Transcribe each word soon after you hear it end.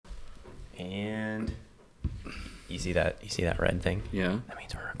And you see that red thing? Yeah. That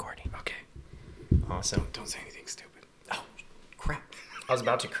means we're recording. Okay. Awesome. Don't say anything stupid. Oh, crap. I was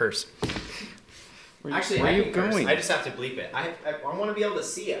about to curse. Where Actually, are I you can curse. going? I just have to bleep it. I want to be able to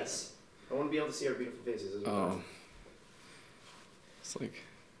see us. I want to be able to see our beautiful faces as well. Oh. It's like,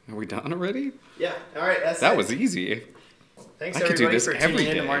 are we done already? Yeah. All right. That was easy. Thanks I could do everybody this for every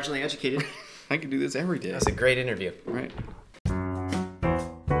tuning in to day. Marginally Educated. I could do this every day. That's a great interview. Right.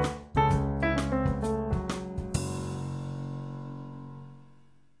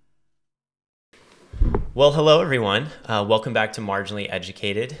 Well, hello everyone. Welcome back to Marginally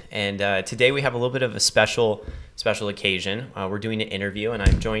Educated. And today we have a little bit of a special occasion. We're doing an interview, and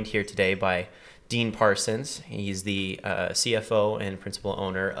I'm joined here today by Dean Parsons. He's the CFO and principal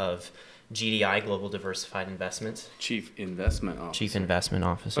owner of GDI, Global Diversified Investments. Chief Investment Officer. Chief Investment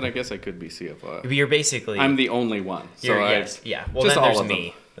Officer. But I guess I could be CFO. But you're basically... I'm the only one. So yes, yeah. Well, just then all there's of them.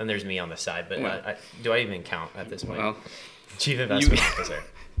 me. Then there's me on the side. But Well. do I even count at this point? Well, Chief Investment Officer.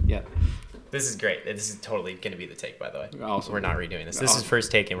 yeah. This is great. This is totally going to be the take, by the way. Awesome. We're not redoing this. This is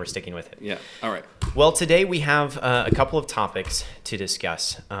first take, and we're sticking with it. Yeah. All right. Well, today we have a couple of topics to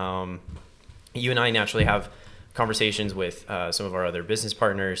discuss. You and I naturally have conversations with some of our other business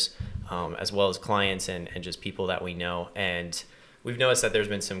partners, as well as clients and just people that we know. And we've noticed that there's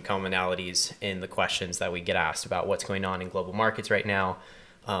been some commonalities in the questions that we get asked about what's going on in global markets right now.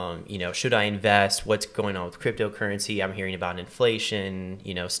 Should I invest? What's going on with cryptocurrency? I'm hearing about inflation,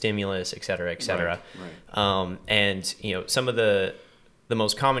 stimulus, et cetera, et cetera. Right. And some of the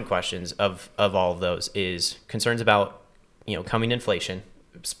most common questions of all of those is concerns about, coming inflation,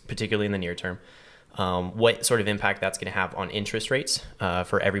 particularly in the near term. What sort of impact that's going to have on interest rates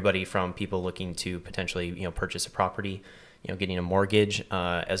for everybody from people looking to potentially, purchase a property, getting a mortgage,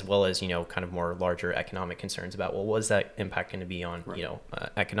 as well as, kind of more larger economic concerns about, well, what is that impact going to be on, Right.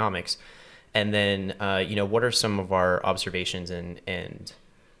 Economics? And then, what are some of our observations and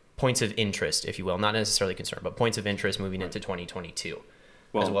points of interest, if you will, not necessarily concern, but points of interest moving into 2022,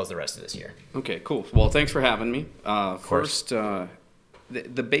 as well as the rest of this year. Okay, cool. Well, thanks for having me. course. First,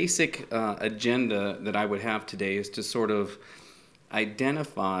 the basic agenda that I would have today is to sort of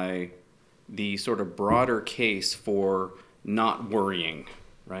identify the sort of broader case for not worrying,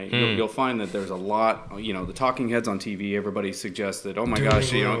 right? You'll find that there's a lot, the talking heads on TV, everybody suggests that, oh my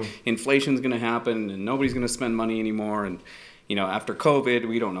gosh, inflation's going to happen and nobody's going to spend money anymore. And, after COVID,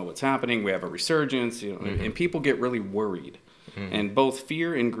 we don't know what's happening. We have a resurgence, and people get really worried. And both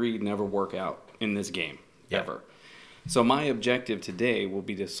fear and greed never work out in this game, ever. So my objective today will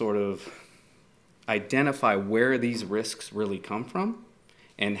be to sort of identify where these risks really come from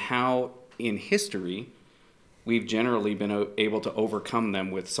and how in history we've generally been able to overcome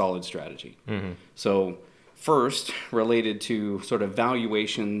them with solid strategy. So first, related to sort of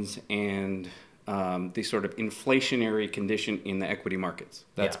valuations and the sort of inflationary condition in the equity markets.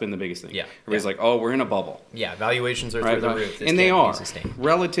 That's been the biggest thing. Everybody's like, oh, we're in a bubble. Yeah, valuations are through the roof. This And they can't be are. sustained.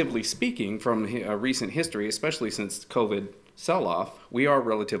 Relatively speaking, from recent history, especially since COVID sell-off, we are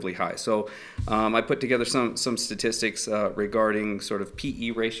relatively high. So I put together some statistics regarding sort of PE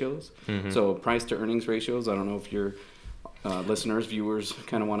ratios, so price to earnings ratios. I don't know if your listeners, viewers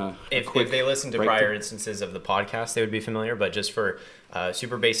kind of want to... If they listen to prior instances of the podcast, they would be familiar, but just for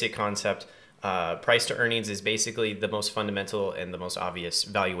super basic concept, price to earnings is basically the most fundamental and the most obvious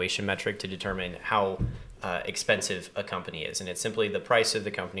valuation metric to determine how expensive a company is. And it's simply the price of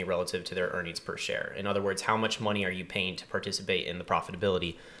the company relative to their earnings per share. In other words, how much money are you paying to participate in the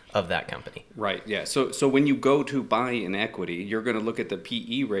profitability of that company? Right, yeah. So when you go to buy an equity, you're going to look at the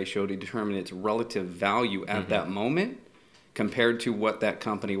PE ratio to determine its relative value at that moment compared to what that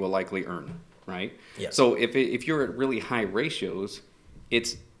company will likely earn, right? Yes. So if you're at really high ratios,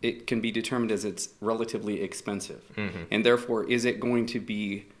 it can be determined as it's relatively expensive. And therefore, is it going to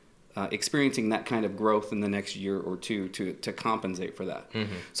be experiencing that kind of growth in the next year or two to compensate for that?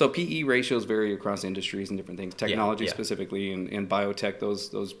 So PE ratios vary across industries and different things. Technology specifically and biotech,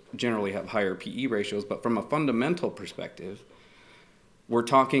 those generally have higher PE ratios. But from a fundamental perspective, we're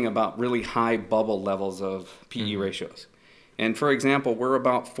talking about really high bubble levels of PE ratios. And for example, we're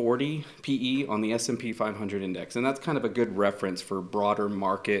about 40 PE on the S&P 500 index. And that's kind of a good reference for broader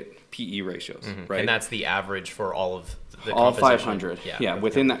market PE ratios, right? And that's the average for all of the all composition. 500,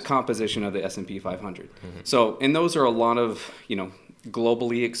 within that composition of the S&P 500. So, and those are a lot of,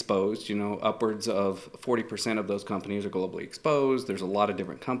 globally exposed, upwards of 40% of those companies are globally exposed. There's a lot of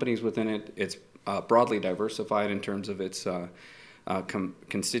different companies within it. It's broadly diversified in terms of its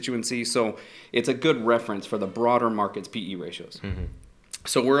constituency. So it's a good reference for the broader market's PE ratios.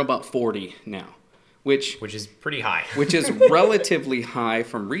 So we're about 40 now. which is pretty high. which is relatively high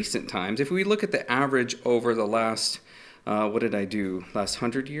from recent times. If we look at the average over the last, what did I do? Last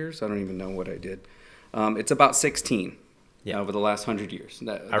 100 years? I don't even know what I did. It's about 16 over the last 100 years.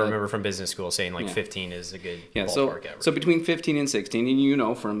 I remember from business school saying like 15 is a good ballpark average. So between 15 and 16, and you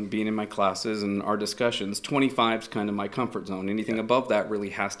know from being in my classes and our discussions, 25 is kind of my comfort zone. Anything above that really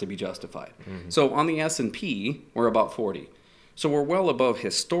has to be justified. So on the S&P, we're about 40. So we're well above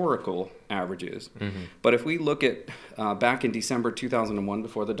historical averages. But if we look at back in December 2001,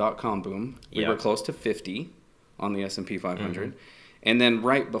 before the dot-com boom, we were close to 50 on the S&P 500. And then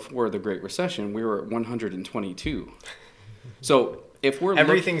right before the Great Recession, we were at 122. So if we're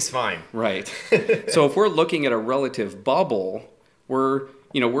everything's fine, right? So if we're looking at a relative bubble, we're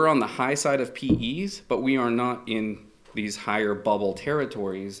on the high side of PEs, but we are not in these higher bubble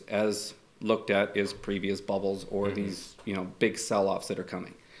territories as looked at as previous bubbles or these big sell-offs that are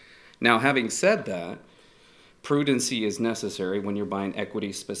coming. Now, having said that, prudency is necessary when you're buying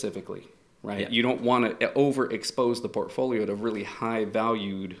equities specifically, right? You don't want to overexpose the portfolio to really high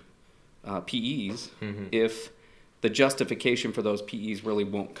valued PEs if the justification for those PEs really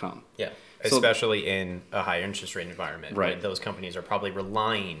won't come. Yeah, especially in a high interest rate environment. Right. Those companies are probably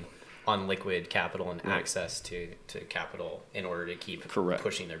relying on liquid capital and access to capital in order to keep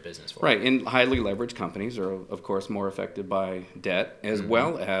pushing their business forward. Right, and highly leveraged companies are, of course, more affected by debt, as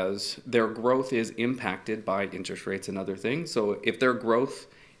well as their growth is impacted by interest rates and other things. So if their growth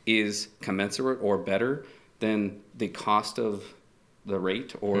is commensurate or better than the cost of the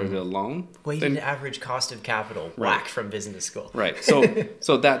rate or the loan. Weighted average cost of capital, whack from business school. Right.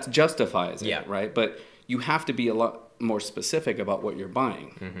 So that justifies it, right? But you have to be a lot more specific about what you're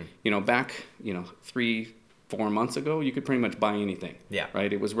buying. Back 3-4 months ago, you could pretty much buy anything. Yeah.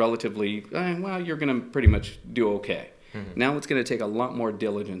 Right. It was relatively you're going to pretty much do okay. Now it's going to take a lot more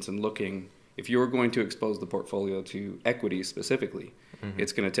diligence in looking. If you're going to expose the portfolio to equities specifically,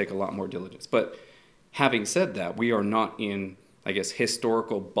 it's going to take a lot more diligence. But having said that, we are not in, I guess,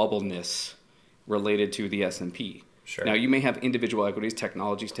 historical bubbleness related to the S&P. Sure. Now, you may have individual equities.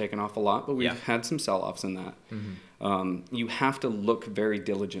 Technology's taken off a lot, but we've had some sell-offs in that. You have to look very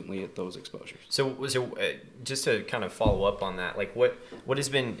diligently at those exposures. So just to kind of follow up on that, like what has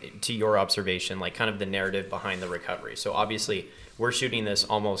been, to your observation, like kind of the narrative behind the recovery? So obviously, we're shooting this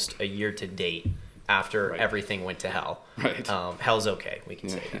almost a year to date after everything went to hell. Right. Hell's okay, we can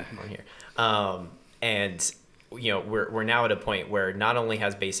say that on here. And we're now at a point where not only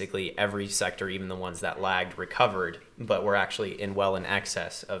has basically every sector, even the ones that lagged, recovered, but we're actually in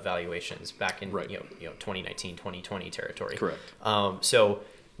excess of valuations back in 2019, 2020 territory. Correct. So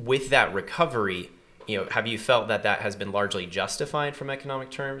with that recovery, have you felt that has been largely justified from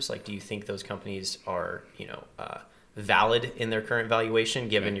economic terms? Like, do you think those companies are valid in their current valuation,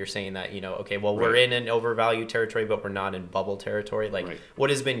 given you're saying that we're in an overvalued territory, but we're not in bubble territory? Like, what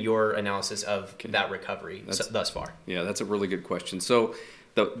has been your analysis of that recovery thus far? Yeah, that's a really good question. So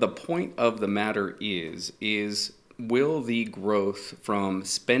the point of the matter is will the growth from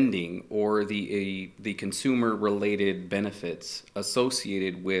spending or the consumer related benefits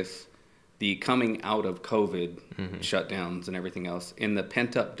associated with the coming out of COVID shutdowns and everything else, and the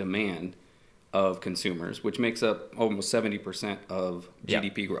pent up demand of consumers, which makes up almost 70% of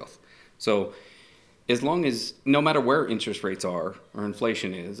GDP growth. So as long as, no matter where interest rates are or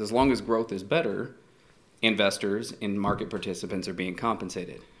inflation is, as long as growth is better, investors and market participants are being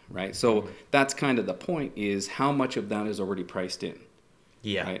compensated, right? So that's kind of the point, is how much of that is already priced in.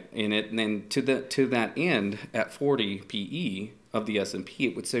 Yeah. Right? And then to that end, at 40 PE of the S&P,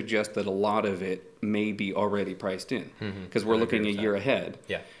 it would suggest that a lot of it may be already priced in, because we're looking a year ahead.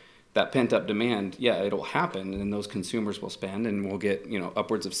 Yeah. That pent-up demand, it'll happen, and those consumers will spend, and we'll get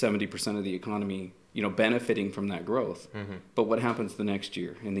upwards of 70% of the economy benefiting from that growth. But what happens the next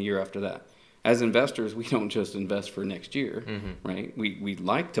year and the year after that? As investors, we don't just invest for next year, right? We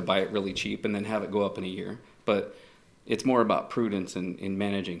like to buy it really cheap and then have it go up in a year, but it's more about prudence in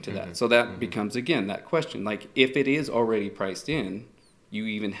managing to that. So that becomes, again, that question. Like, if it is already priced in, you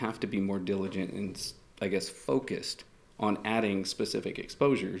even have to be more diligent and, I guess, focused on adding specific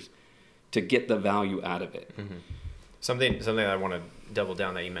exposures to get the value out of it. Something I want to double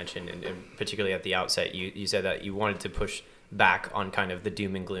down that you mentioned, and particularly at the outset, you said that you wanted to push back on kind of the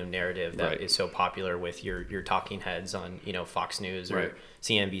doom and gloom narrative that is so popular with your talking heads on Fox News or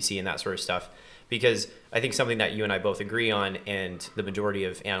CNBC and that sort of stuff. Because I think something that you and I both agree on, and the majority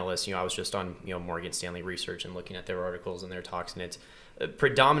of analysts, I was just on Morgan Stanley Research and looking at their articles and their talks, and it's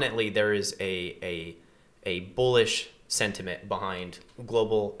predominantly there is a bullish sentiment behind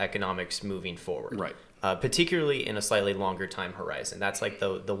global economics moving forward, Right. Particularly in a slightly longer time horizon. That's like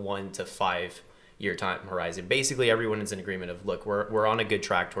the 1 to 5 year time horizon. Basically, everyone is in agreement of, look, we're on a good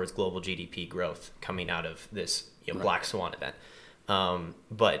track towards global GDP growth coming out of this black swan event.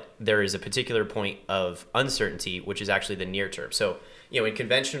 But there is a particular point of uncertainty, which is actually the near term. So, in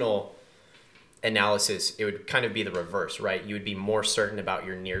conventional analysis, it would kind of be the reverse, right? You would be more certain about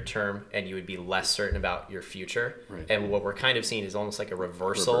your near term and you would be less certain about your future. Right. And what we're kind of seeing is almost like a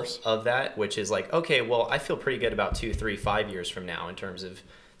reversal of that, which is like, okay, well, I feel pretty good about 2, 3, 5 years from now in terms of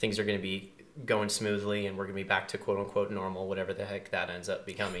things are going to be going smoothly and we're going to be back to quote unquote normal, whatever the heck that ends up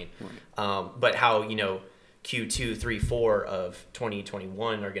becoming. Right. But how, Q2, 3, 4 of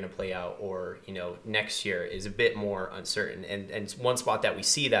 2021 are going to play out, or next year is a bit more uncertain. And one spot that we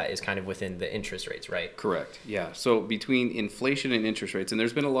see that is kind of within the interest rates, right? Correct. Yeah. So between inflation and interest rates, and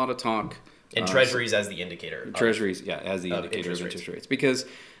there's been a lot of talk. And treasuries as the indicator. Treasuries, as the indicator of interest rates, because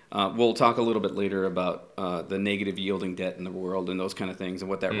we'll talk a little bit later about the negative yielding debt in the world and those kind of things and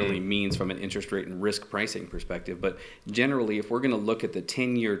what that really means from an interest rate and risk pricing perspective. But generally, if we're going to look at the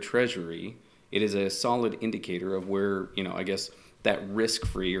 10-year treasury, it is a solid indicator of where, I guess that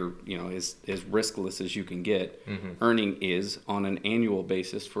risk-free or, as riskless as you can get earning is on an annual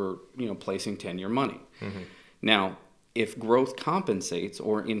basis for, placing 10-year money. Now, if growth compensates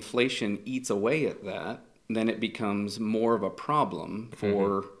or inflation eats away at that, then it becomes more of a problem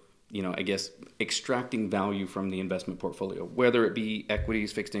for, I guess, extracting value from the investment portfolio, whether it be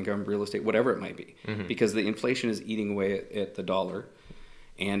equities, fixed income, real estate, whatever it might be, because the inflation is eating away at the dollar.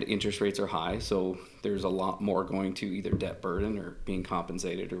 And interest rates are high, so there's a lot more going to either debt burden or being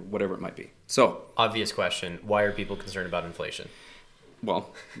compensated or whatever it might be. So, obvious question, why are people concerned about inflation?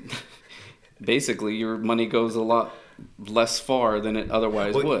 Well, basically your money goes a lot less far than it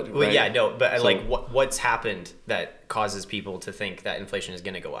otherwise would. Well, right? yeah, no, but so, what's happened that causes people to think that inflation is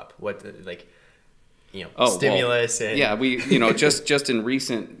going to go up? Stimulus and... Yeah, we, just in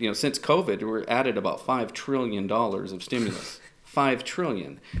recent, since COVID, we're added about $5 trillion of stimulus. $5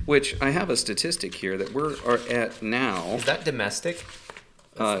 trillion, which I have a statistic here that are at now. Is that domestic?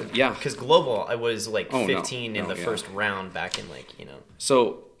 Yeah. Because global, I was 15 in the first round back in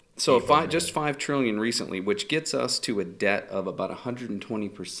So just $5 trillion recently, which gets us to a debt of about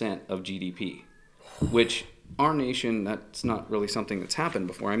 120% of GDP, which our nation, that's not really something that's happened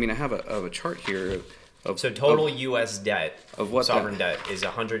before. I mean, I have a chart here so total U.S. debt of what sovereign debt is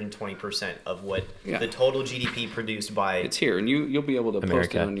 120% of what the total GDP produced by. It's here, and you'll be able to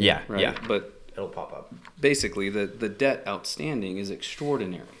America. Post it on Yeah. But it'll pop up. Basically, the debt outstanding is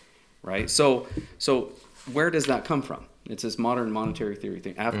extraordinary, right? So where does that come from? It's this modern monetary theory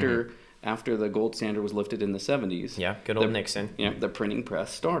thing. After the gold standard was lifted in the 70s. Yeah, good old Nixon. Yeah, the printing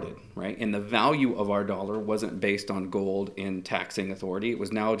press started, right? And the value of our dollar wasn't based on gold and taxing authority. It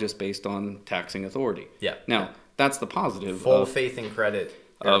was now just based on taxing authority. Yeah. Now, that's the positive. Full faith and credit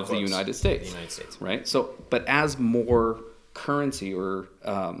of the United States. The United States. Right? So, but as more currency or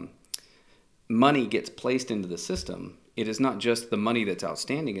money gets placed into the system, it is not just the money that's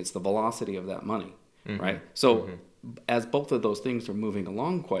outstanding, it's the velocity of that money, right? So, as both of those things are moving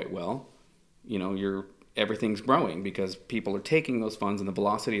along quite well, everything's growing because people are taking those funds and the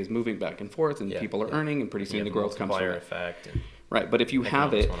velocity is moving back and forth and people are earning and pretty soon the growth comes from it. Effect right, but if you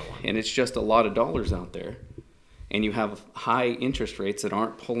have it and it's just a lot of dollars out there and you have high interest rates that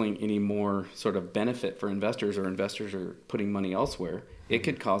aren't pulling any more sort of benefit for investors or investors are putting money elsewhere, it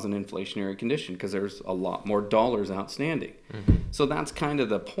could cause an inflationary condition because there's a lot more dollars outstanding. So that's kind of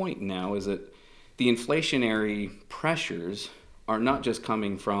the point now, is that the inflationary pressures are not just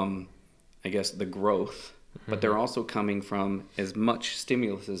coming from, I guess, the growth, but they're also coming from as much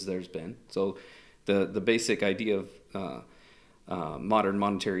stimulus as there's been. So the basic idea of modern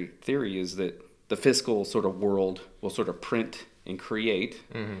monetary theory is that the fiscal sort of world will sort of print and create,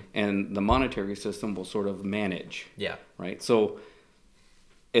 and the monetary system will sort of manage. Yeah. Right? So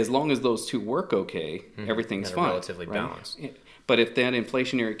as long as those two work okay, everything's fine. Relatively balanced. But if that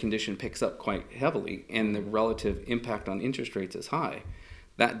inflationary condition picks up quite heavily and the relative impact on interest rates is high,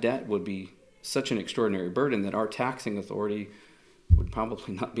 that debt would be such an extraordinary burden that our taxing authority would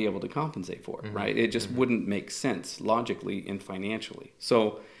probably not be able to compensate for, right? It just wouldn't make sense logically and financially.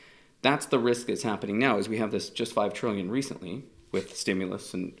 So that's the risk that's happening now, is we have this just $5 trillion recently with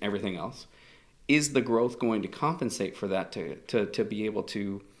stimulus and everything else. Is the growth going to compensate for that to be able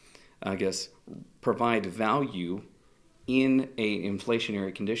to, I guess, provide value in a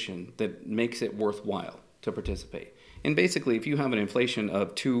inflationary condition that makes it worthwhile to participate? And basically, if you have an inflation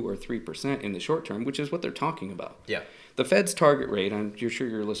of 2 or 3% in the short term, which is what they're talking about. Yeah. The Fed's target rate, you're sure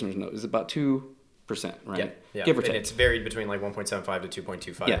your listeners know, is about 2%, right? Yeah. Give or take. And it's varied between 1.75 to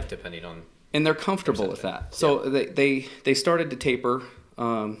 2.25, depending on. And they're comfortable with that. So they started to taper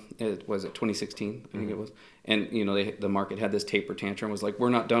It was 2016, I think it was. And the market had this taper tantrum. Was like, we're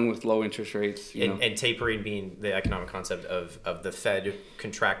not done with low interest rates. And tapering being the economic concept of the Fed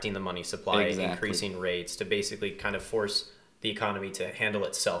contracting the money supply, Exactly. increasing rates to basically kind of force the economy to handle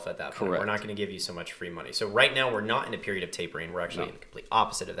itself at that point. Correct. We're not going to give you so much free money. So right now we're not in a period of tapering. We're actually in the complete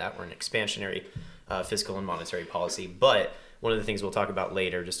opposite of that. We're in expansionary fiscal and monetary policy. But one of the things we'll talk about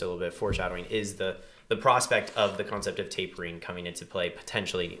later, just a little bit of foreshadowing, is the prospect of the concept of tapering coming into play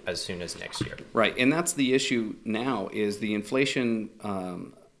potentially as soon as next year. Right, and that's the issue now. Is the inflation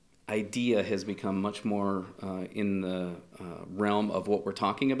idea has become much more in the realm of what we're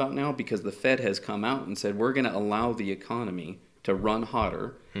talking about now, because the Fed has come out and said we're going to allow the economy to run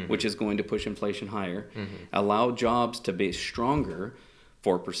hotter, which is going to push inflation higher, allow jobs to be stronger,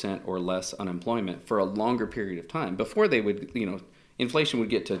 4% or less unemployment for a longer period of time. Before they would, inflation would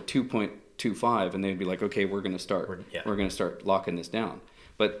get to 2.25 and they'd be like, okay, we're going to start locking this down.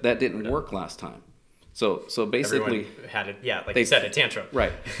 But that didn't work last time. So basically, everyone had it, like you said, a tantrum.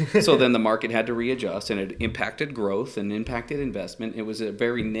 Right. So then the market had to readjust, and it impacted growth and impacted investment. It was a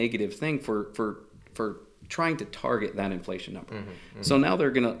very negative thing for trying to target that inflation number. So now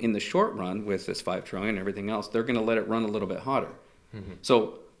they're going to, in the short run, with this $5 trillion and everything else, they're going to let it run a little bit hotter.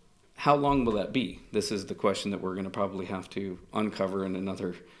 So how long will that be? This is the question that we're going to probably have to uncover in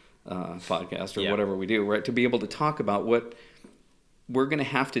another podcast or whatever we do, right? To be able to talk about what we're going to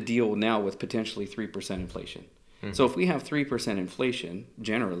have to deal now with potentially 3% inflation. So if we have 3% inflation,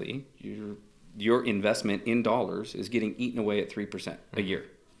 generally, your investment in dollars is getting eaten away at 3% a year.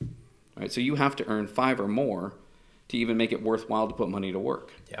 Right? So you have to earn 5 or more to even make it worthwhile to put money to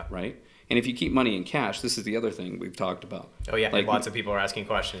work. Right? And if you keep money in cash, this is the other thing we've talked about. Oh yeah, like, lots of people are asking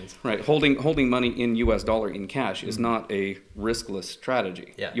questions. Right, holding money in U.S. dollar in cash is not a riskless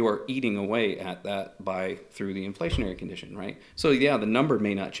strategy. You are eating away at that through the inflationary condition, right? So the number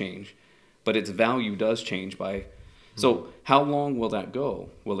may not change, but its value does change by. So how long will that go?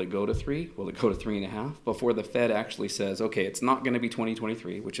 Will it go to 3? Will it go to 3.5 before the Fed actually says, okay, it's not going to be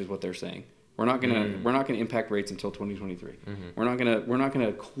 2023, which is what they're saying. We're not gonna impact rates until 2023. We're not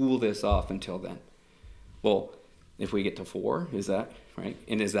gonna cool this off until then. Well, if we get to 4, is that right?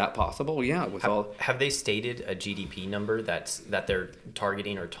 And is that possible? Yeah. Have they stated a GDP number that they're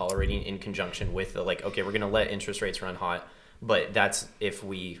targeting or tolerating in conjunction with okay, we're gonna let interest rates run hot, but that's if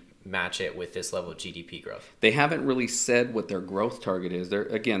we match it with this level of GDP growth? They haven't really said what their growth target is.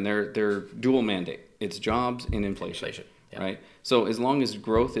 They're dual mandate. It's jobs and inflation. Right? So as long as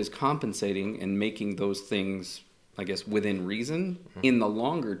growth is compensating and making those things, I guess, within reason, in the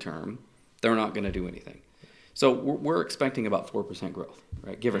longer term, they're not going to do anything. So we're expecting about 4% growth,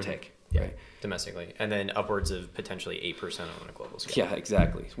 right? Give or take. Right? Domestically. And then upwards of potentially 8% on a global scale. Yeah,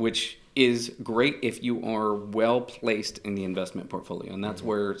 exactly. Which is great if you are well placed in the investment portfolio. And that's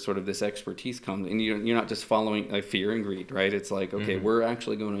where sort of this expertise comes. And you're not just following fear and greed, right? It's like, okay, we're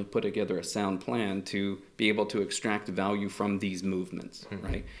actually going to put together a sound plan to be able to extract value from these movements,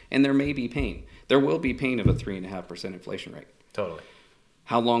 right? And there may be pain. There will be pain of a 3.5% inflation rate. Totally.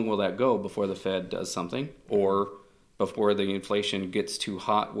 How long will that go before the Fed does something, or before the inflation gets too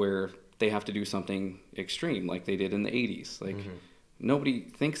hot where they have to do something extreme like they did in the 80s? Nobody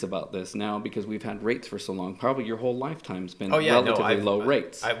thinks about this now because we've had rates for so long. Probably your whole lifetime's been relatively low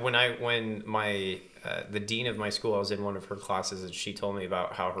rates. When the dean of my school, I was in one of her classes, and she told me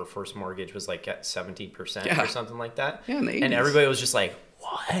about how her first mortgage was like at 17% or something like that. Yeah, in the 80s. And everybody was just like,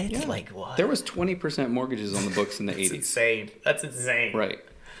 what? Yeah. Like, what? There was 20% mortgages on the books in the 80s. Insane. That's insane. Right.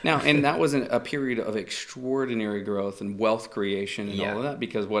 Now, and that was a period of extraordinary growth and wealth creation and all of that,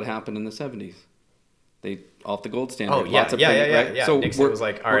 because what happened in the 70s? They off the gold standard. Oh, yeah, right? So Nixon was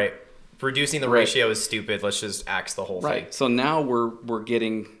like, all right, reducing the ratio is stupid. Let's just axe the whole thing. Right. So now we're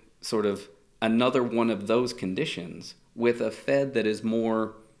getting sort of another one of those conditions with a Fed that is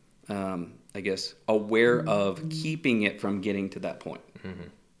more, I guess, aware of keeping it from getting to that point.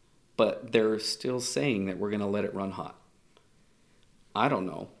 But they're still saying that we're going to let it run hot. I don't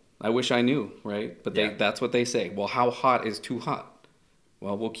know. I wish I knew, right? But that's what they say. Well, how hot is too hot?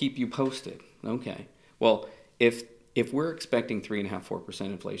 Well, we'll keep you posted. Okay. Well, if we're expecting 3.5-4%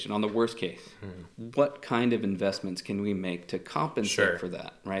 inflation on the worst case, what kind of investments can we make to compensate for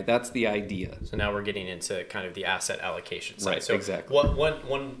that? Right. That's the idea. So now we're getting into kind of the asset allocation side. Right. So exactly.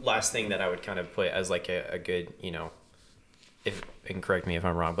 One last thing that I would kind of put as like a good, and correct me if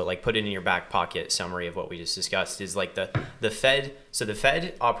I'm wrong, but like put it in your back pocket summary of what we just discussed is like the Fed. So the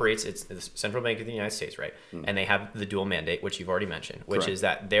Fed operates, it's the Central Bank of the United States, right? And they have the dual mandate, which you've already mentioned, which is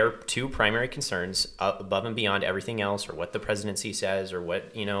that their two primary concerns above and beyond everything else, or what the presidency says, or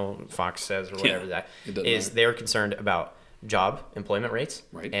what, Fox says, or whatever that is, they're concerned about job employment rates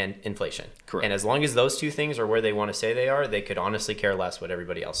Right. and inflation. Correct. And as long as those two things are where they want to say they are, they could honestly care less what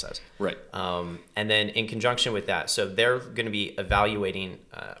everybody else says. Right. And then in conjunction with that, so they're going to be evaluating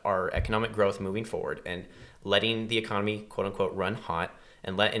our economic growth moving forward and letting the economy, quote unquote, run hot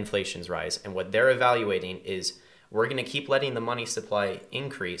and let inflations rise. And what they're evaluating is we're going to keep letting the money supply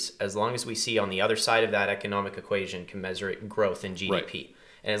increase as long as we see on the other side of that economic equation commensurate growth in GDP. Right.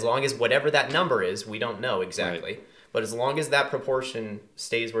 And as long as whatever that number is, we don't know exactly. Right. But as long as that proportion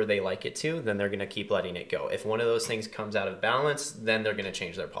stays where they like it to, then they're going to keep letting it go. If one of those things comes out of balance, then they're going to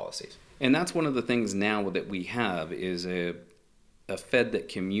change their policies. And that's one of the things now that we have is a Fed that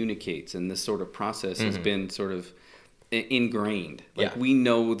communicates, and this sort of process has been sort of ingrained. Like we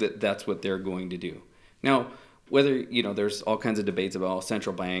know that that's what they're going to do. Now, whether, you know, there's all kinds of debates about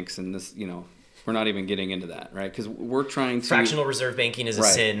central banks and this, you know, we're not even getting into that, right? Because we're trying to... Fractional reserve banking is a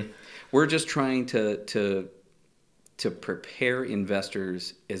sin. We're just trying to prepare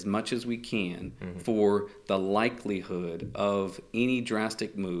investors as much as we can for the likelihood of any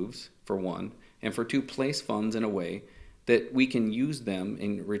drastic moves, for one, and for two, place funds in a way that we can use them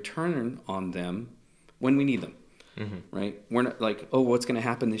and return on them when we need them, right? We're not like, oh, what's going to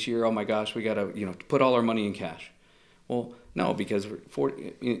happen this year? Oh my gosh, we got to, you know, put all our money in cash. Well, no, because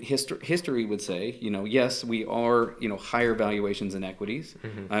history would say, you know, yes, we are, you know, higher valuations in equities.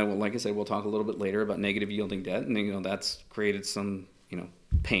 Like I said, we'll talk a little bit later about negative yielding debt, and you know that's created some, you know,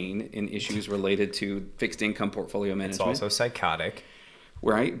 pain and issues related to fixed income portfolio management. It's also psychotic,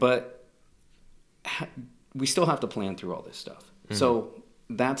 right? But we still have to plan through all this stuff. So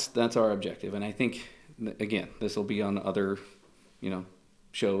that's our objective, and I think again, this will be on other, you know,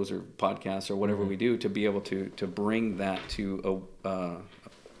 shows or podcasts or whatever we do to be able to bring that to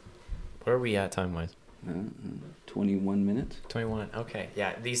where are we at time wise? 21 minutes. 21. Okay.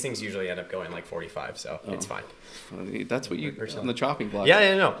 Yeah. These things usually end up going like 45, so it's fine. That's what you on the chopping block.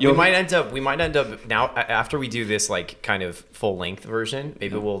 Yeah, no. We might end up now after we do this like kind of full length version.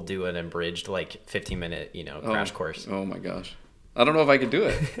 Maybe we'll do an abridged like 15-minute, you know, crash course. Oh my gosh. I don't know if I could do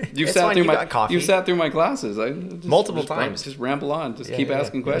it. You've It's sat fine, through you got coffee. You've sat through my classes. Multiple times. Just ramble on. Just keep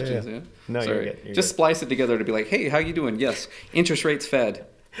asking questions. Yeah. No, Sorry. you're good. You're just good. splice it together to be like, hey, how you doing? Yes, interest rates Fed.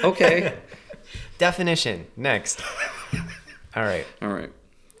 Okay. Definition next. All right. All right.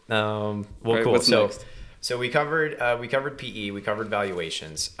 Well, Right, cool. what's So, next? so we covered PE, we covered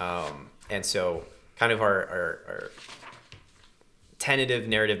valuations, and so kind of our tentative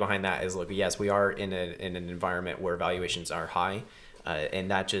narrative behind that is, look, yes, we are in an environment where valuations are high,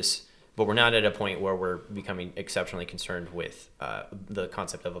 and that just, but we're not at a point where we're becoming exceptionally concerned with the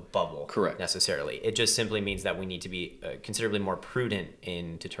concept of a bubble. Correct. Necessarily. It just simply means that we need to be considerably more prudent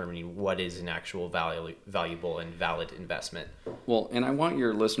in determining what is an actual valuable and valid investment. Well, and I want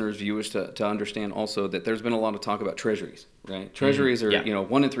your listeners, viewers, to understand also that there's been a lot of talk about treasuries, right? Treasuries are, you know,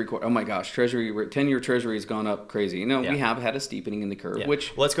 1 3/4. Oh my gosh, 10-year treasury has gone up crazy. You know, we have had a steepening in the curve,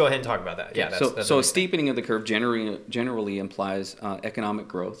 which... Let's go ahead and talk about that. Yeah. So a steepening of the curve generally implies economic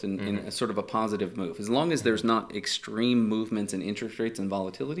growth and a sort of a positive move. As long as there's not extreme movements in interest rates and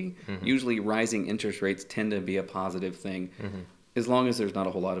volatility, usually rising interest rates tend to be a positive thing. As long as there's not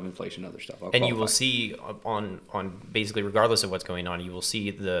a whole lot of inflation and other stuff. And you will see on basically regardless of what's going on, you will see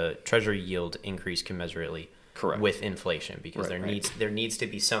the treasury yield increase commensurately with inflation, because there needs to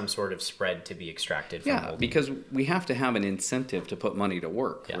be some sort of spread to be extracted from holding. Because we have to have an incentive to put money to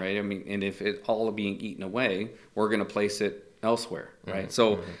work, right? I mean, and if it all being eaten away, we're going to place it elsewhere, right?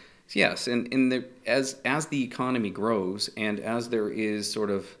 So yes, and as the economy grows and as there is sort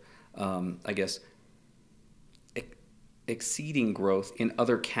of I guess exceeding growth in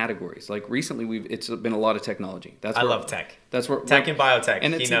other categories. Like recently, it's been a lot of technology. I love tech. That's where tech and biotech.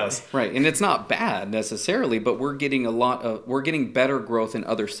 And he knows, right? And it's not bad necessarily, but we're getting we're getting better growth in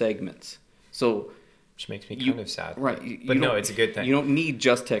other segments. So, which makes me kind of sad, right? But no, it's a good thing. You don't need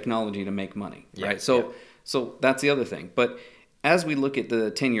just technology to make money, right? So that's the other thing. But as we look at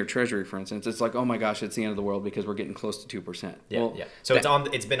the 10-year treasury, for instance, it's like, oh my gosh, it's the end of the world because we're getting close to 2%. So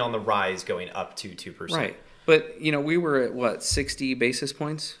it's been on the rise, going up to 2%. Right. But, you know, we were at, what, 60 basis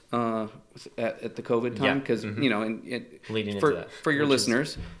points at the COVID time? Because, you know, leading for, into that. For your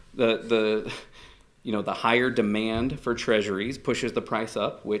listeners, the higher demand for treasuries pushes the price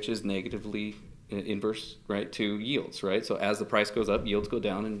up, which is negatively inverse, right, to yields, right? So as the price goes up, yields go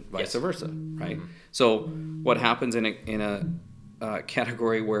down and vice versa, right? So what happens in a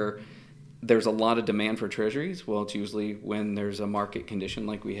category where there's a lot of demand for treasuries. Well, it's usually when there's a market condition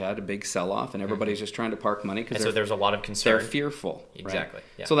like we had, a big sell-off, and everybody's just trying to park money because so there's a lot of concern. They're fearful. Exactly. Right?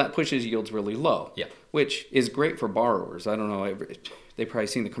 Yeah. So that pushes yields really low. Yeah. Which is great for borrowers. I don't know. They probably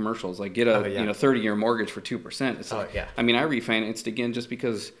seen the commercials like get a 30-year mortgage for 2%. It's like, I mean, I refinanced again just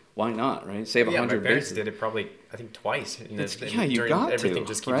because why not, right? Save 100 my parents basis. did it probably I think twice. You got everything to,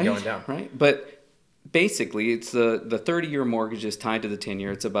 just keeps right? going down. Right, but. Basically, it's the 30-year mortgage is tied to the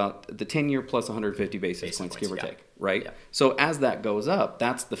 10-year. It's about the 10-year plus 150 basis points, give or take, right? Yeah. So as that goes up,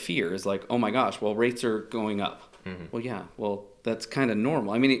 that's the fear is like, oh my gosh, well, rates are going up. Well, that's kind of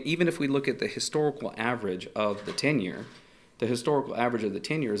normal. I mean, even if we look at the historical average of the 10-year, the historical average of the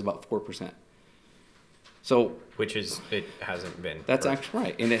 10-year is about 4%. So which is it hasn't been. That's actually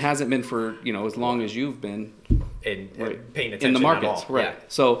right, and it hasn't been for as long as you've been paying attention in the markets, at all. right? Yeah.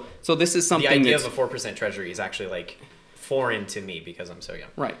 So this is something. The idea of a 4% treasury is actually like foreign to me because I'm so young.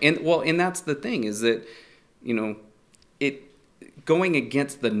 Right, and that's the thing is that it going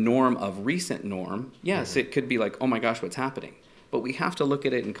against the norm of recent norm. Yes, it could be like, oh my gosh, what's happening? But we have to look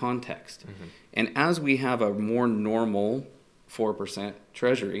at it in context, and as we have a more normal 4%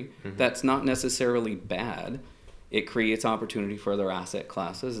 treasury, that's not necessarily bad. It creates opportunity for other asset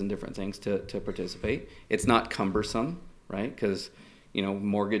classes and different things to participate. It's not cumbersome, right? Because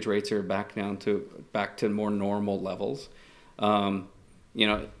mortgage rates are back to more normal levels.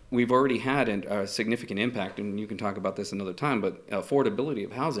 We've already had a significant impact, and you can talk about this another time. But affordability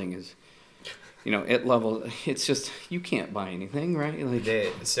of housing is, at level. It's just you can't buy anything, right?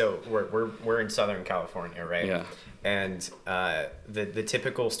 Like so we're in Southern California, right? Yeah. And the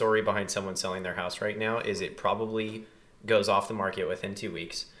typical story behind someone selling their house right now is it probably goes off the market within 2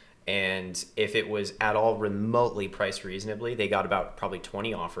 weeks. And if it was at all remotely priced reasonably, they got about probably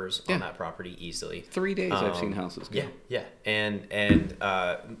 20 offers on that property easily. 3 days I've seen houses go. Yeah. And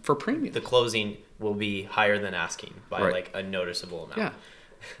for premium. The closing will be higher than asking by like a noticeable amount. Yeah.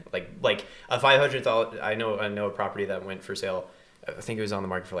 like a $500. I know a property that went for sale. I think it was on the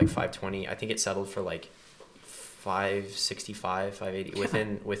market for like $520. I think it settled for like $565,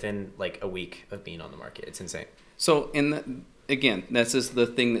 $580 within like a week of being on the market. It's insane. So again, that's just the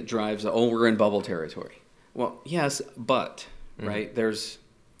thing that drives. We're in bubble territory. Well, yes, but right there's.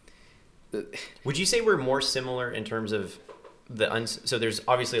 Would you say we're more similar in terms of so there's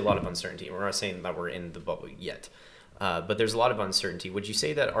obviously a lot of uncertainty. We're not saying that we're in the bubble yet, but there's a lot of uncertainty. Would you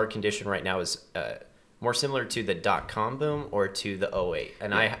say that our condition right now is more similar to the .com boom or to the 08?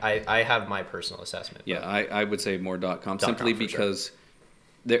 And I have my personal assessment. Yeah, I would say more .com simply because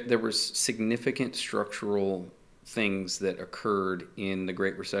there was significant structural things that occurred in the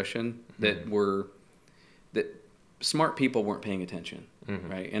Great Recession that smart people weren't paying attention,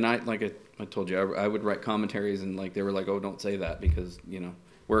 right? And I told you, I would write commentaries and they were like, oh, don't say that because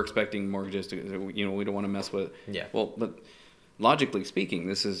we're expecting mortgages to we don't want to mess with it. Yeah. Well, but logically speaking,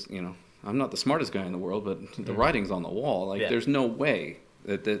 this is I'm not the smartest guy in the world, but the writing's on the wall. There's no way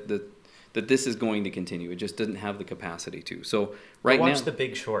that this is going to continue. It just doesn't have the capacity to. So watch The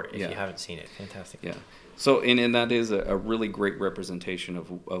Big Short if you haven't seen it. Fantastic. Yeah. So and that is a really great representation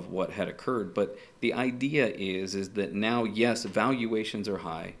of what had occurred. But the idea is that now, yes, valuations are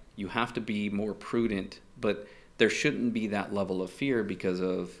high. You have to be more prudent, but there shouldn't be that level of fear because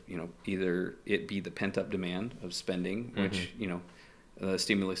of either it be the pent up demand of spending, which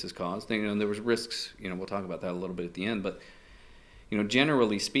stimulus has caused. There was risks. We'll talk about that a little bit at the end. But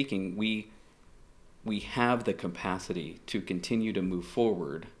generally speaking, we have the capacity to continue to move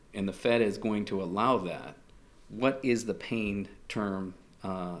forward, and the Fed is going to allow that. What is the pain term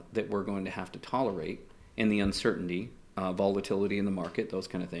that we're going to have to tolerate, and the uncertainty, volatility in the market, those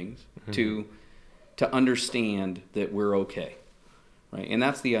kind of things, to understand that we're okay, right? And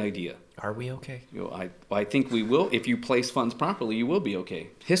that's the idea. Are we okay? I think we will. If you place funds properly, you will be okay.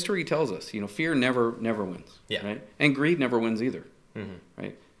 History tells us, fear never wins, right? And greed never wins either,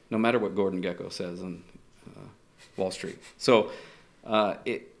 right? No matter what Gordon Gekko says on Wall Street. So, but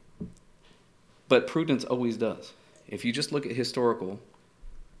prudence always does. If you just look at historical,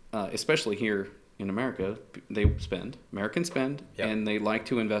 especially here in America, Americans spend, and they like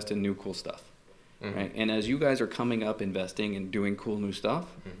to invest in new cool stuff. Right? And as you guys are coming up investing and doing cool new stuff,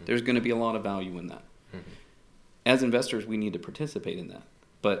 there's going to be a lot of value in that. As investors, we need to participate in that.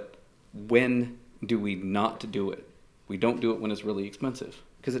 But when do we not do it? We don't do it when it's really expensive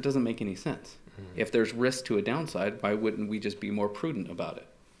because it doesn't make any sense. If there's risk to a downside, why wouldn't we just be more prudent about it?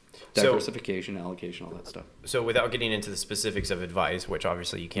 Diversification, allocation, all that stuff. So without getting into the specifics of advice, which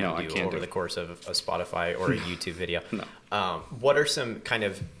obviously you can't do over the course of a Spotify or a YouTube video, what are some kind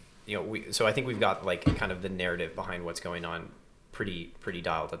of so I think we've got kind of the narrative behind what's going on pretty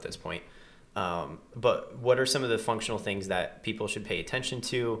dialed at this point. But what are some of the functional things that people should pay attention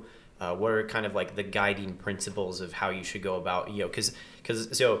to? What are kind of like the guiding principles of how you should go about, because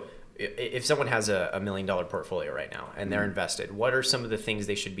so if someone has a $1 million portfolio right now and they're invested, what are some of the things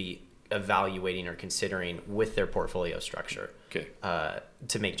they should be evaluating or considering with their portfolio structure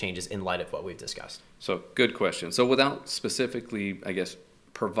to make changes in light of what we've discussed? So good question. So without specifically, I guess,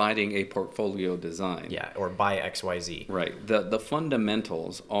 providing a portfolio design. Yeah, or buy XYZ. Right. The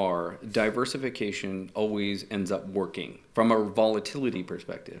fundamentals are diversification always ends up working from a volatility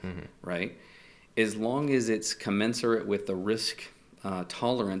perspective, right? As long as it's commensurate with the risk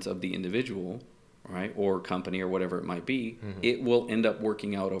tolerance of the individual, right, or company or whatever it might be, it will end up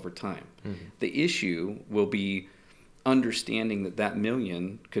working out over time. The issue will be understanding that that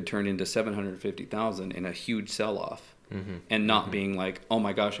million could turn into 750,000 in a huge sell-off. And not being like, oh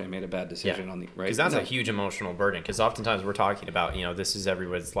my gosh, I made a bad decision on the right. Because that's a huge emotional burden. Because oftentimes we're talking about, this is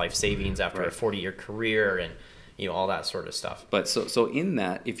everyone's life savings after a 40-year career and all that sort of stuff. But so in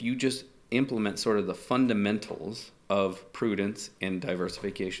that, if you just implement sort of the fundamentals of prudence and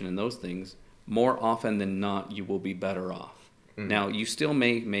diversification and those things, more often than not, you will be better off. Now, you still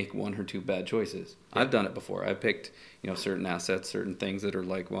may make one or two bad choices. I've done it before. I've picked certain assets, certain things that are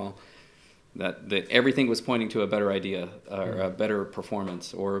like, well, that everything was pointing to a better idea or a better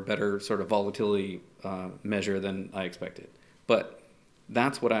performance or a better sort of volatility measure than I expected. But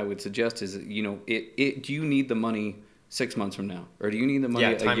that's what I would suggest is, do you need the money 6 months from now? Or do you need the money a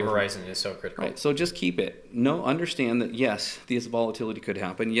year time horizon is so critical. Right, so just keep it. Understand that, yes, this volatility could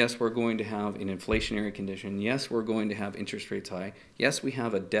happen. Yes, we're going to have an inflationary condition. Yes, we're going to have interest rates high. Yes, we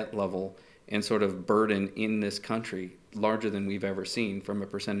have a debt level and sort of burden in this country larger than we've ever seen from a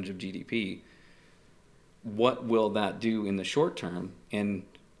percentage of GDP. What will that do in the short term, and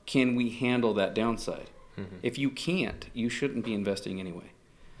can we handle that downside? If you can't, you shouldn't be investing anyway.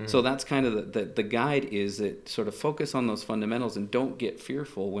 So that's kind of the guide, is that sort of focus on those fundamentals and don't get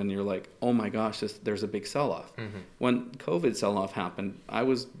fearful when you're like, oh my gosh, there's a big sell-off. When COVID sell-off happened, I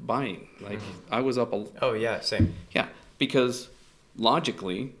was buying. I was up oh yeah, same. Yeah, because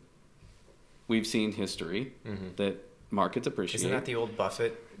logically, we've seen history that markets appreciate. Isn't that the old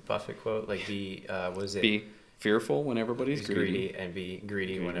Buffett quote? Like what is it? Be fearful when everybody's greedy, and be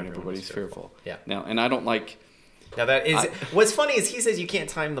greedy when everybody's fearful. Yeah. Now, and I don't like. Now that is what's funny is he says you can't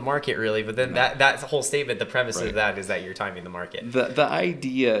time the market really, but then that's the whole statement. The premise of that is that you're timing the market. The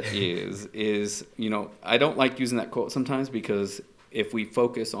idea is I don't like using that quote sometimes, because if we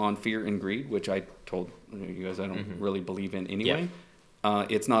focus on fear and greed, which I told you guys I don't really believe in anyway,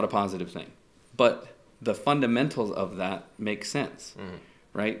 it's not a positive thing. But the fundamentals of that make sense,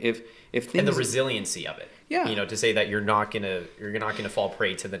 right? If things, and the resiliency of it, yeah, to say that you're not gonna fall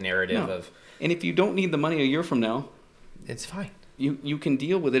prey to the narrative of. And if you don't need the money a year from now, it's fine. You can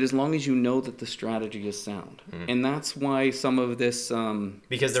deal with it as long as you know that the strategy is sound. And that's why some of this...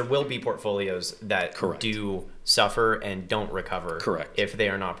 because there will be portfolios that do suffer and don't recover if they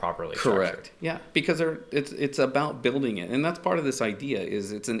are not properly structured. Yeah, because it's about building it. And that's part of this idea,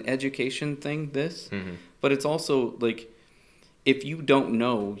 is it's an education thing, but it's also like, if you don't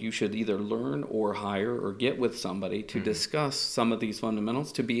know, you should either learn or hire or get with somebody to discuss some of these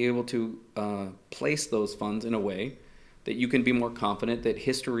fundamentals, to be able to place those funds in a way that you can be more confident that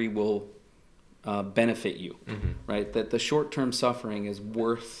history will benefit you, right? That the short-term suffering is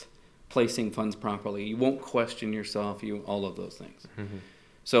worth placing funds properly. You won't question yourself, all of those things.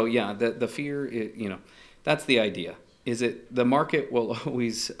 So yeah, the fear, that's the idea. Is it the market will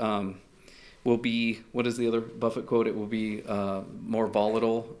always... will be, what is the other Buffett quote? It will be more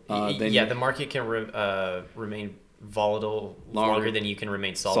volatile than... the market can remain volatile longer than you can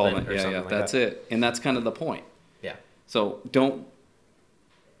remain solvent or something like that. That's it. And that's kind of the point. Yeah. So don't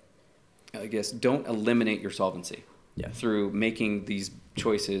eliminate your solvency through making these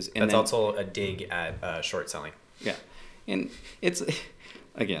choices. And that's also a dig at short selling. Yeah. And it's...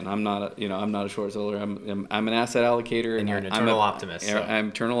 Again, I'm not a short seller. I'm an asset allocator, and you're an eternal optimist. So. I'm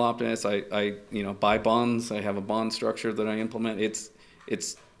eternal optimist. I buy bonds. I have a bond structure that I implement.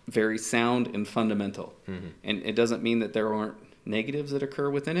 It's very sound and fundamental, and it doesn't mean that there aren't negatives that occur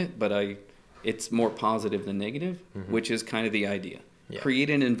within it, but it's more positive than negative, which is kind of the idea. Yeah. Create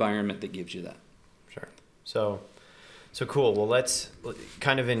an environment that gives you that. Sure. So cool. Well, let's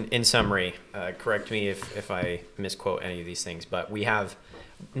kind of in summary, correct me if I misquote any of these things, but we have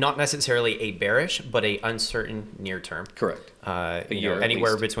not necessarily a bearish, but a uncertain near term. Correct.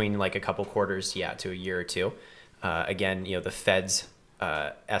 Anywhere between like a couple quarters, to a year or two. Again, the Fed's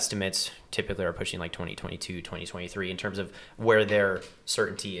estimates typically are pushing like 2022, 2023 in terms of where their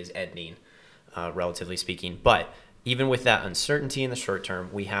certainty is ending, relatively speaking. But even with that uncertainty in the short term,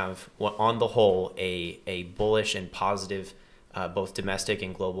 we have, on the whole, a bullish and positive both domestic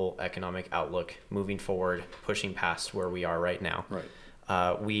and global economic outlook moving forward, pushing past where we are right now.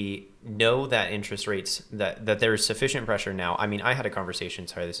 Right. We know that interest rates, that there's sufficient pressure now. I mean, I had a conversation,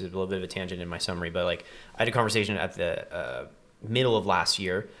 sorry, this is a little bit of a tangent in my summary, but like I had a conversation at the middle of last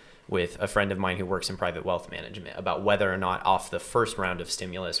year with a friend of mine who works in private wealth management about whether or not off the first round of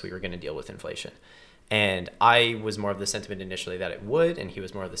stimulus we were going to deal with inflation. And I was more of the sentiment initially that it would, and he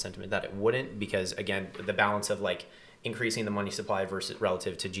was more of the sentiment that it wouldn't, because again, the balance of like increasing the money supply versus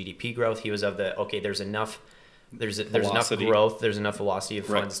relative to GDP growth. He was of the, okay, there's enough growth, there's enough velocity of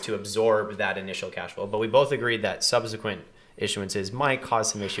funds to absorb that initial cash flow. But we both agreed that subsequent issuances might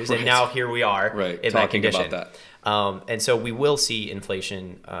cause some issues, and now here we are in that condition. About that. And so we will see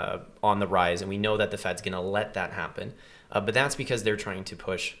inflation on the rise, and we know that the Fed's going to let that happen. But that's because they're trying to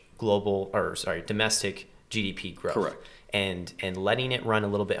push domestic GDP growth. Correct. And letting it run a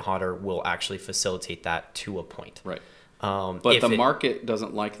little bit hotter will actually facilitate that to a point. Right. But the market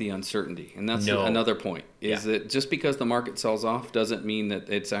doesn't like the uncertainty. And that's another point, is that just because the market sells off doesn't mean that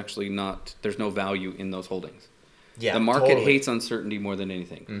it's actually there's no value in those holdings. Yeah, the market hates uncertainty more than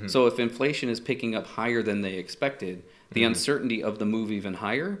anything. Mm-hmm. So if inflation is picking up higher than they expected, the uncertainty of the move even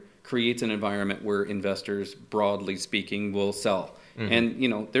higher creates an environment where investors, broadly speaking, will sell. Mm-hmm.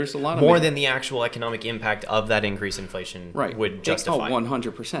 And, there's a lot of... More than the actual economic impact of that increased inflation would justify.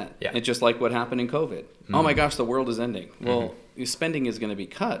 100%. Yeah. It's just like what happened in COVID. Mm-hmm. Oh my gosh, the world is ending. Well, spending is going to be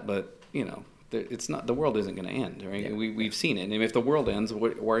cut, but, it's not. The world isn't going to end, right? Yeah. We've seen it. And if the world ends,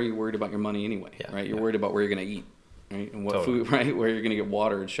 why are you worried about your money anyway, right? You're worried about where you're going to eat, right? And what food, right? Where you're going to get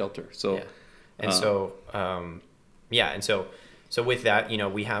water and shelter. So... Yeah. And so with that,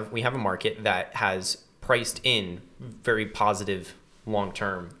 we have a market that has priced in very positive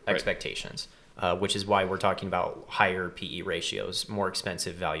long-term expectations, which is why we're talking about higher PE ratios, more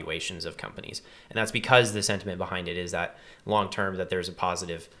expensive valuations of companies. And that's because the sentiment behind it is that long-term that there's a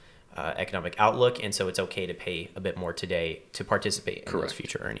positive economic outlook, and so it's okay to pay a bit more today to participate in those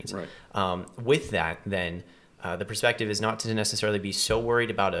future earnings. Right. With that, then, the perspective is not to necessarily be so worried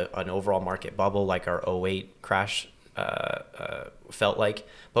about an overall market bubble like our 2008 crash felt like,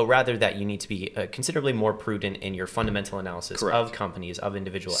 but rather that you need to be considerably more prudent in your fundamental analysis of companies, of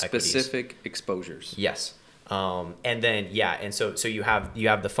individual equities. Specific exposures. Yes. And then, and so you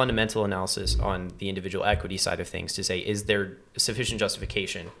have the fundamental analysis on the individual equity side of things to say, is there sufficient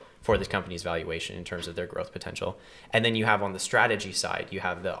justification for this company's valuation in terms of their growth potential? And then you have on the strategy side, you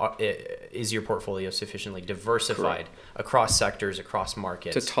have is your portfolio sufficiently diversified across sectors, across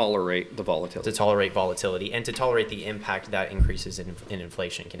markets? To tolerate the volatility. To tolerate volatility and to tolerate the impact that increases in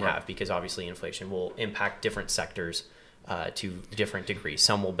inflation can have, because obviously inflation will impact different sectors to different degrees.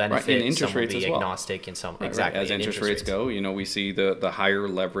 Some will benefit, and interest some will rates be as well. Agnostic, and some exactly. As interest rates go, we see the higher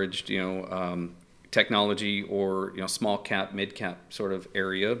leveraged, technology or small cap, mid cap sort of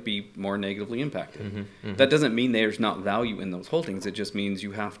area be more negatively impacted. That doesn't mean there's not value in those holdings. It just means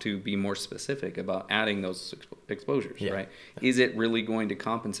you have to be more specific about adding those exposures, right? Is it really going to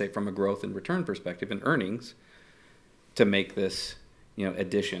compensate from a growth and return perspective and earnings to make this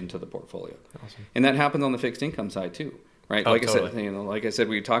addition to the portfolio? Awesome. And that happens on the fixed income side too, right? Oh, like totally. I said,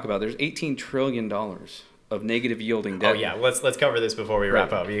 we talk about there's $18 trillion of negative yielding debt. Oh yeah, let's cover this before we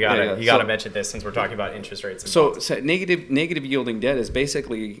wrap up. You gotta mention this since we're talking about interest rates. And so negative yielding debt is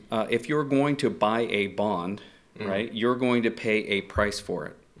basically if you're going to buy a bond, right, you're going to pay a price for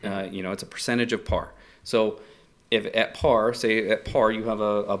it. It's a percentage of par. So if at par you have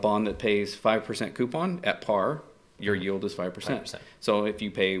a bond that pays 5% coupon, at par your yield is 5%. So if you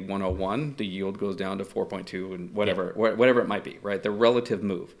pay 101, the yield goes down to 4.2 and whatever it might be, right? The relative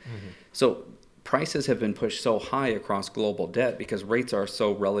move. So prices have been pushed so high across global debt because rates are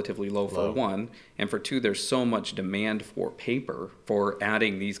so relatively low for one, and for two, there's so much demand for paper for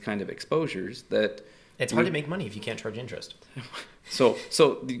adding these kind of exposures that it's hard to make money if you can't charge interest. So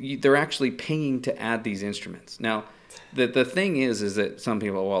they're actually paying to add these instruments. Now, the thing is that some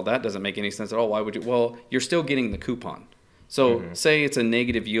people, well, that doesn't make any sense at all. Why would you? Well, you're still getting the coupon. So say it's a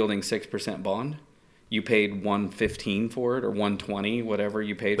negative yielding 6% bond. You paid $115 for it or $120, whatever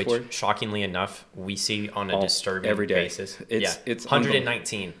you paid for it. Which, shockingly enough, we see on a disturbing every day. basis. It's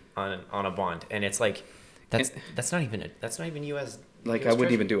 119 on a bond, and it's like that's not even U.S. Like I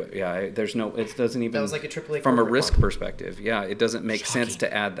wouldn't even do it. Yeah, it doesn't even. That was like a AAA from a risk perspective. Yeah, it doesn't make sense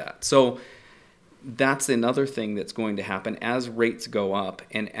to add that. So that's another thing that's going to happen as rates go up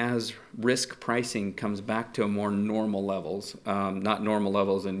and as risk pricing comes back to more normal levels, not normal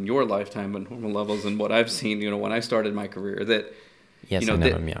levels in your lifetime, but normal levels in what I've seen, when I started my career, that Yes, I know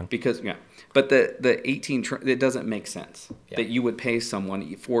I'm young. Because but the 18 it doesn't make sense Yeah. that you would pay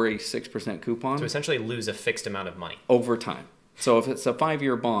someone for a 6% coupon To essentially lose a fixed amount of money. over time. So if it's a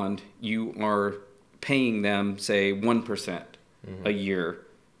 5-year bond, you are paying them say 1% a year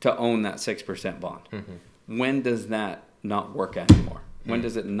to own that 6% bond. When does that not work anymore? When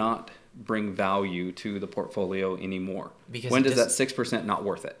does it not bring value to the portfolio anymore? Because when it does that 6% not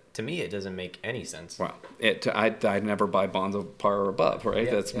worth it? To me, it doesn't make any sense. Well, I'd never buy bonds of par or above, right?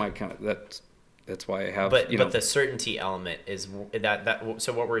 Yeah, That's yeah. my kind of, that's why I have, But you know, the certainty element is that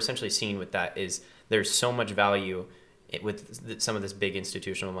so what we're essentially seeing with that is there's so much value with some of this big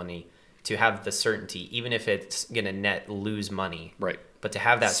institutional money to have the certainty, even if it's going to net lose money. right. But to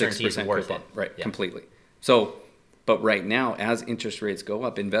have that certainty is 6% worth coupon. it. Right, Yeah. completely. So, but right now, as interest rates go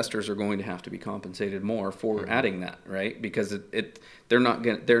up, investors are going to have to be compensated more for adding that, right? Because they're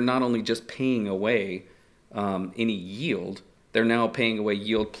not only just paying away any yield, they're now paying away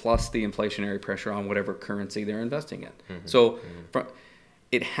yield plus the inflationary pressure on whatever currency they're investing in. So,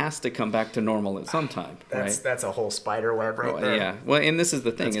 it has to come back to normal at some time, right? That's a whole spider web right there. Yeah. Well, and this is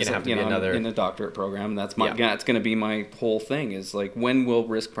the thing. That's Is gonna have to you be know, I'm another- in a doctorate program. That's Yeah. that's going to be my whole thing. Is like, when will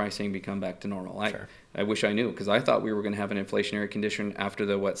risk pricing become back to normal? Sure. I wish I knew, because I thought we were going to have an inflationary condition after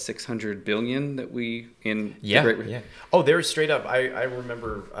the 600 billion that we in the Yeah, Great- yeah. Oh, there was straight up. I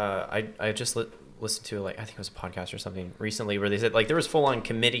remember. I just listened to, like, I think it was a podcast or something recently where they said, like, there was full on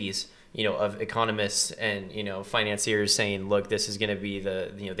committees, you know, of economists and, you know, financiers saying, look, this is going to be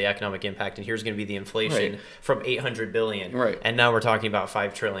the economic impact, and here's going to be the inflation Right. from 800 billion, Right. And now we're talking about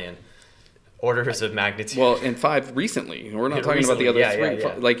 5 trillion. Orders of magnitude. Well, and 5 recently. We're not talking Recently, about the other yeah, 3. yeah,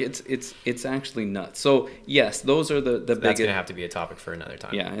 yeah. Like it's actually nuts. So yes, those are the that's biggest. going to have to be a topic for another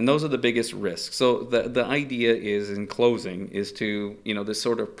time. Yeah, and those are the biggest risks. So the idea is, in closing, is to, you know, this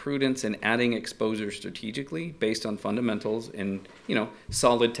sort of prudence in adding exposure strategically based on fundamentals and, you know,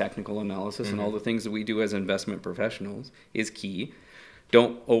 solid technical analysis and all the things that we do as investment professionals is key.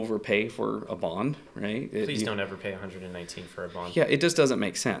 Don't overpay for a bond, right? Please don't ever pay 119 for a bond. Yeah, it just doesn't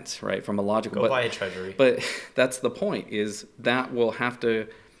make sense, right? From a logical. Go buy a treasury. But that's the point, is that will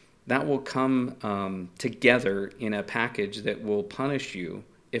come together in a package that will punish you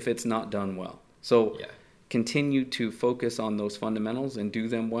if it's not done well. So Yeah. continue to focus on those fundamentals and do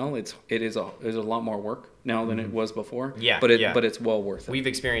them well. It is a lot more work now than it was before. Yeah, but yeah. but it's well worth it. We've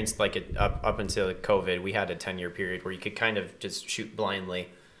experienced, like, up until COVID, we had a 10-year period where you could kind of just shoot blindly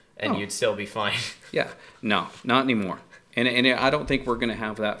and Oh. you'd still be fine. Yeah, no, not anymore. And I don't think we're going to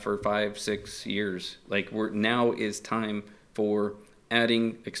have that for 5-6 years. Like, now is time for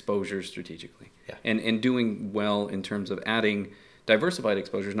adding exposure strategically. Yeah. And doing well in terms of adding diversified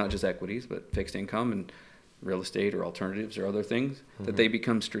exposures, not just equities, but fixed income and real estate or alternatives or other things, that they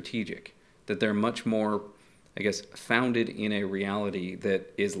become strategic, that they're much more, I guess, founded in a reality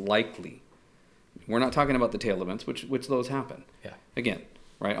that is likely. We're not talking about the tail events, which those happen. Yeah. Again,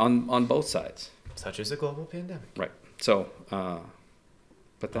 right, on both sides. Such as a global pandemic. Right. So,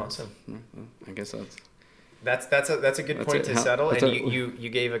 but that's, Awesome. I guess That's a good That's point it. to How- settle. that's And a- you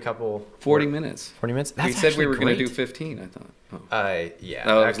gave a couple 40 minutes. 40 minutes. We That's said we actually were going to do great. 15, I thought. Oh. Yeah,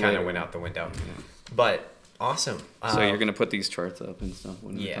 That that was kind of later. went out the window. But awesome. So you're going to put these charts up and stuff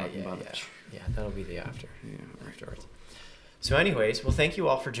when we're yeah, talking yeah, about yeah, it. yeah. That'll be the after. Yeah, right. Afterwards. So, anyways, well, thank you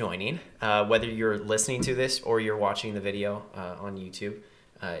all for joining. Whether you're listening to this or you're watching the video on YouTube,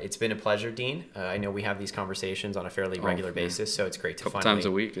 it's been a pleasure, Dean. I know we have these conversations on a fairly regular yeah. basis, so it's great to A couple finally times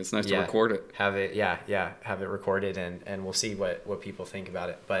a week. It's nice to Yeah. record it. have it. Have it recorded, and we'll see what people think about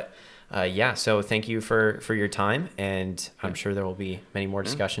it. But so thank you for your time, and I'm sure there will be many more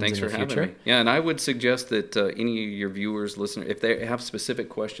discussions Thanks in for the having future. me. Yeah, and I would suggest that any of your viewers, listeners, if they have specific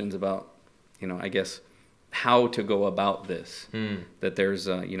questions about, you know, I guess, how to go about this, that there's,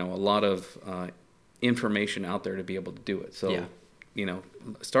 you know, a lot of information out there to be able to do it. So, Yeah. you know,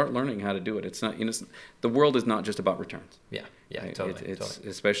 start learning how to do it. It's not, you know, the world is not just about returns. Yeah, Right? totally. It's totally.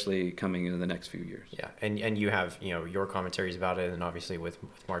 especially coming into the next few years. Yeah, and you have, you know, your commentaries about it, and obviously with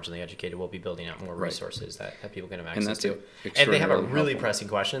Marginally Educated, we'll be building out more Right. resources that people can have And access that's to. And if they have a extraordinarily really helpful. pressing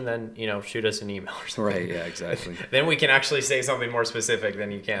question, then, you know, shoot us an email or something. Right, yeah, exactly. Then we can actually say something more specific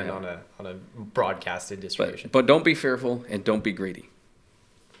than you can Yeah. on a broadcasted distribution. But don't be fearful and don't be greedy.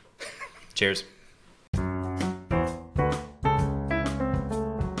 Cheers.